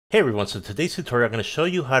Hey everyone, so today's tutorial I'm going to show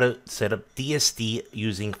you how to set up DSD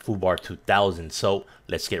using Foobar2000. So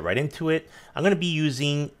let's get right into it. I'm going to be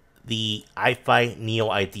using the iFi Neo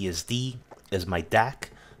iDSD as my DAC.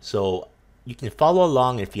 So you can follow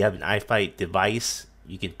along. If you have an iFi device,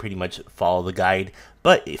 you can pretty much follow the guide.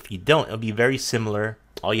 But if you don't, it'll be very similar.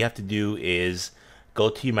 All you have to do is go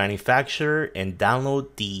to your manufacturer and download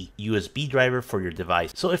the USB driver for your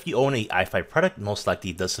device. So if you own a iFi product, most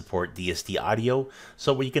likely it does support DSD audio.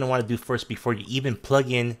 So what you're going to want to do first, before you even plug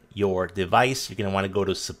in your device, you're going to want to go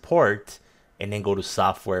to support and then go to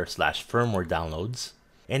software/firmware downloads.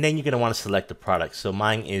 And then you're going to want to select the product. So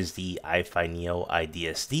mine is the iFi Neo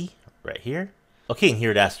iDSD right here. Okay, and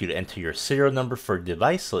here it asks you to enter your serial number for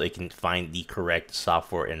device so it can find the correct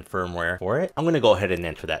software and firmware for it. I'm going to go ahead and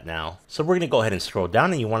enter that now. So we're going to go ahead and scroll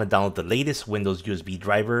down, and you want to download the latest Windows USB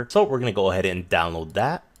driver. So we're going to go ahead and download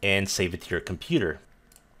that and save it to your computer.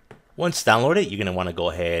 Once downloaded, you're going to want to go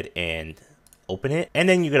ahead and open it, and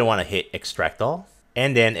then you're going to want to hit extract all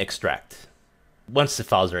and then extract. Once the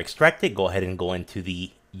files are extracted, go ahead and go into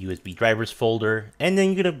the USB drivers folder, and then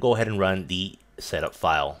you're going to go ahead and run the setup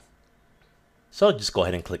file. So just go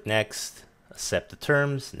ahead and click next, accept the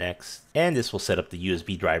terms, next, and this will set up the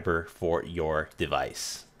USB driver for your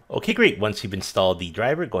device. Okay, great. Once you've installed the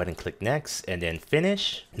driver, go ahead and click next and then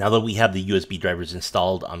finish. Now that we have the USB drivers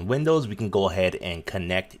installed on Windows, we can go ahead and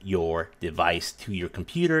connect your device to your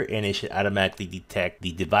computer, and it should automatically detect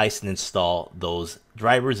the device and install those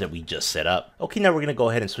drivers that we just set up. Okay, now we're going to go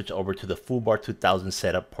ahead and switch over to the Foobar2000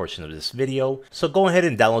 setup portion of this video. So go ahead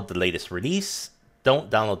and download the latest release.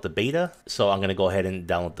 Don't download the beta. So I'm going to go ahead and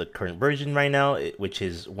download the current version right now, which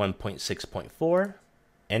is 1.6.4.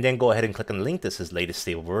 And then go ahead and click on the link that says latest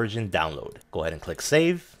stable version download. Go ahead and click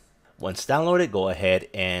save. Once downloaded, go ahead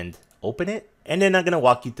and open it. And then I'm going to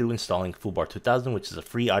walk you through installing Foobar2000, which is a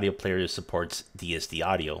free audio player that supports DSD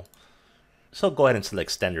audio. So go ahead and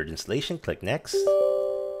select standard installation. Click next.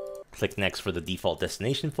 Click next for the default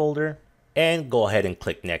destination folder. And go ahead and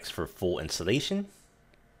click next for full installation.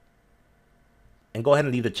 And go ahead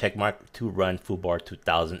and leave the check mark to run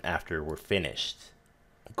Foobar2000 after we're finished.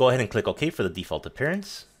 Go ahead and click OK for the default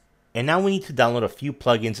appearance. And now we need to download a few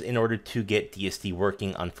plugins in order to get DSD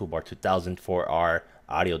working on Foobar2000 for our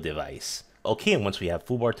audio device. Okay, and once we have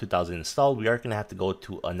Foobar2000 installed, we are going to have to go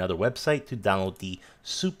to another website to download the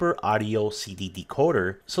Super Audio CD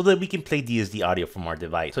Decoder so that we can play DSD audio from our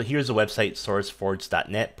device. So here's the website,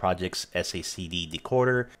 sourceforge.net, projects SACD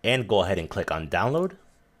decoder, and go ahead and click on download.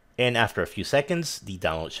 And after a few seconds, the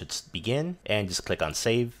download should begin, and just click on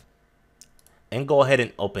save. And go ahead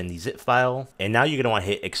and open the zip file. And now you're going to want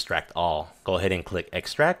to hit extract all. Go ahead and click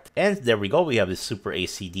extract. And there we go. We have the Super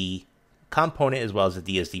ACD component as well as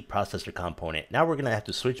the DSD processor component. Now we're going to have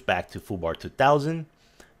to switch back to Foobar2000.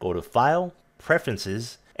 Go to File,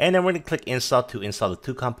 Preferences, and then we're going to click Install to install the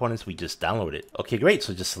two components we just downloaded. Okay, great.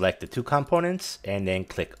 So just select the two components and then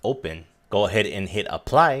click Open. Go ahead and hit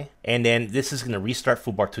apply, and then this is going to restart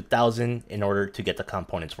Foobar2000 in order to get the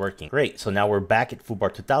components working. Great, so now we're back at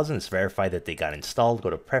Foobar2000. It's verified that they got installed. Go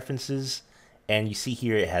to preferences, and you see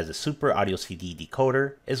here it has a Super Audio CD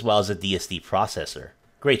decoder as well as a DSD processor.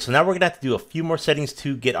 Great, so now we're going to have to do a few more settings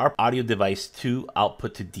to get our audio device to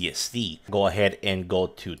output to DSD. Go ahead and go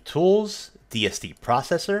to Tools, DSD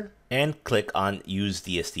Processor, and click on Use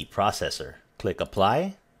DSD Processor. Click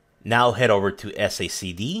Apply. Now head over to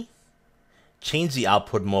SACD. Change the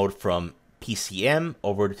output mode from PCM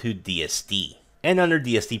over to DSD. And under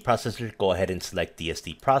DSD processor, go ahead and select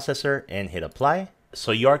DSD processor and hit apply.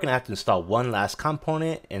 So you are going to have to install one last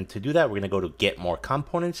component. And to do that, we're going to go to get more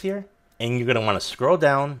components here. And you're going to want to scroll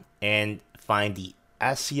down and find the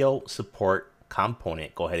ASIO support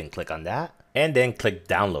component. Go ahead and click on that. And then click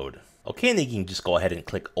download. Okay, and then you can just go ahead and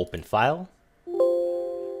click open file.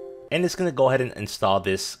 And it's going to go ahead and install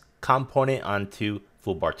this component onto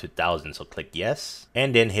Foobar2000. So click yes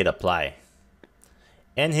and then hit apply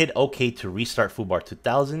and hit OK to restart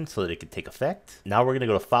Foobar2000 so that it can take effect. Now we're going to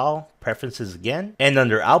go to File, Preferences again, and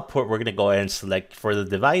under Output we're going to go ahead and select for the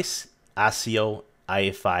device ASIO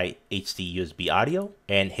iFi HD USB audio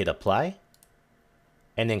and hit apply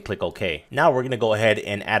and then click OK. Now we're going to go ahead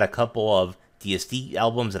and add a couple of DSD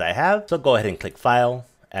albums that I have. So go ahead and click File,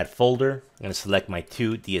 Add Folder. I'm going to select my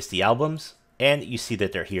two DSD albums. And you see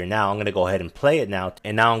that they're here now. I'm going to go ahead and play it now.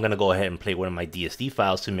 And now I'm going to go ahead and play one of my DSD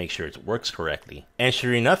files to make sure it works correctly. And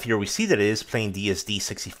sure enough, here we see that it is playing DSD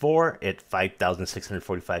 64 at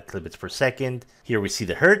 5,645 kilobits per second. Here we see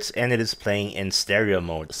the hertz, and it is playing in stereo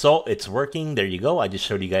mode. So it's working. There you go. I just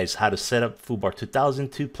showed you guys how to set up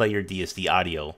Foobar2000 to play your DSD audio.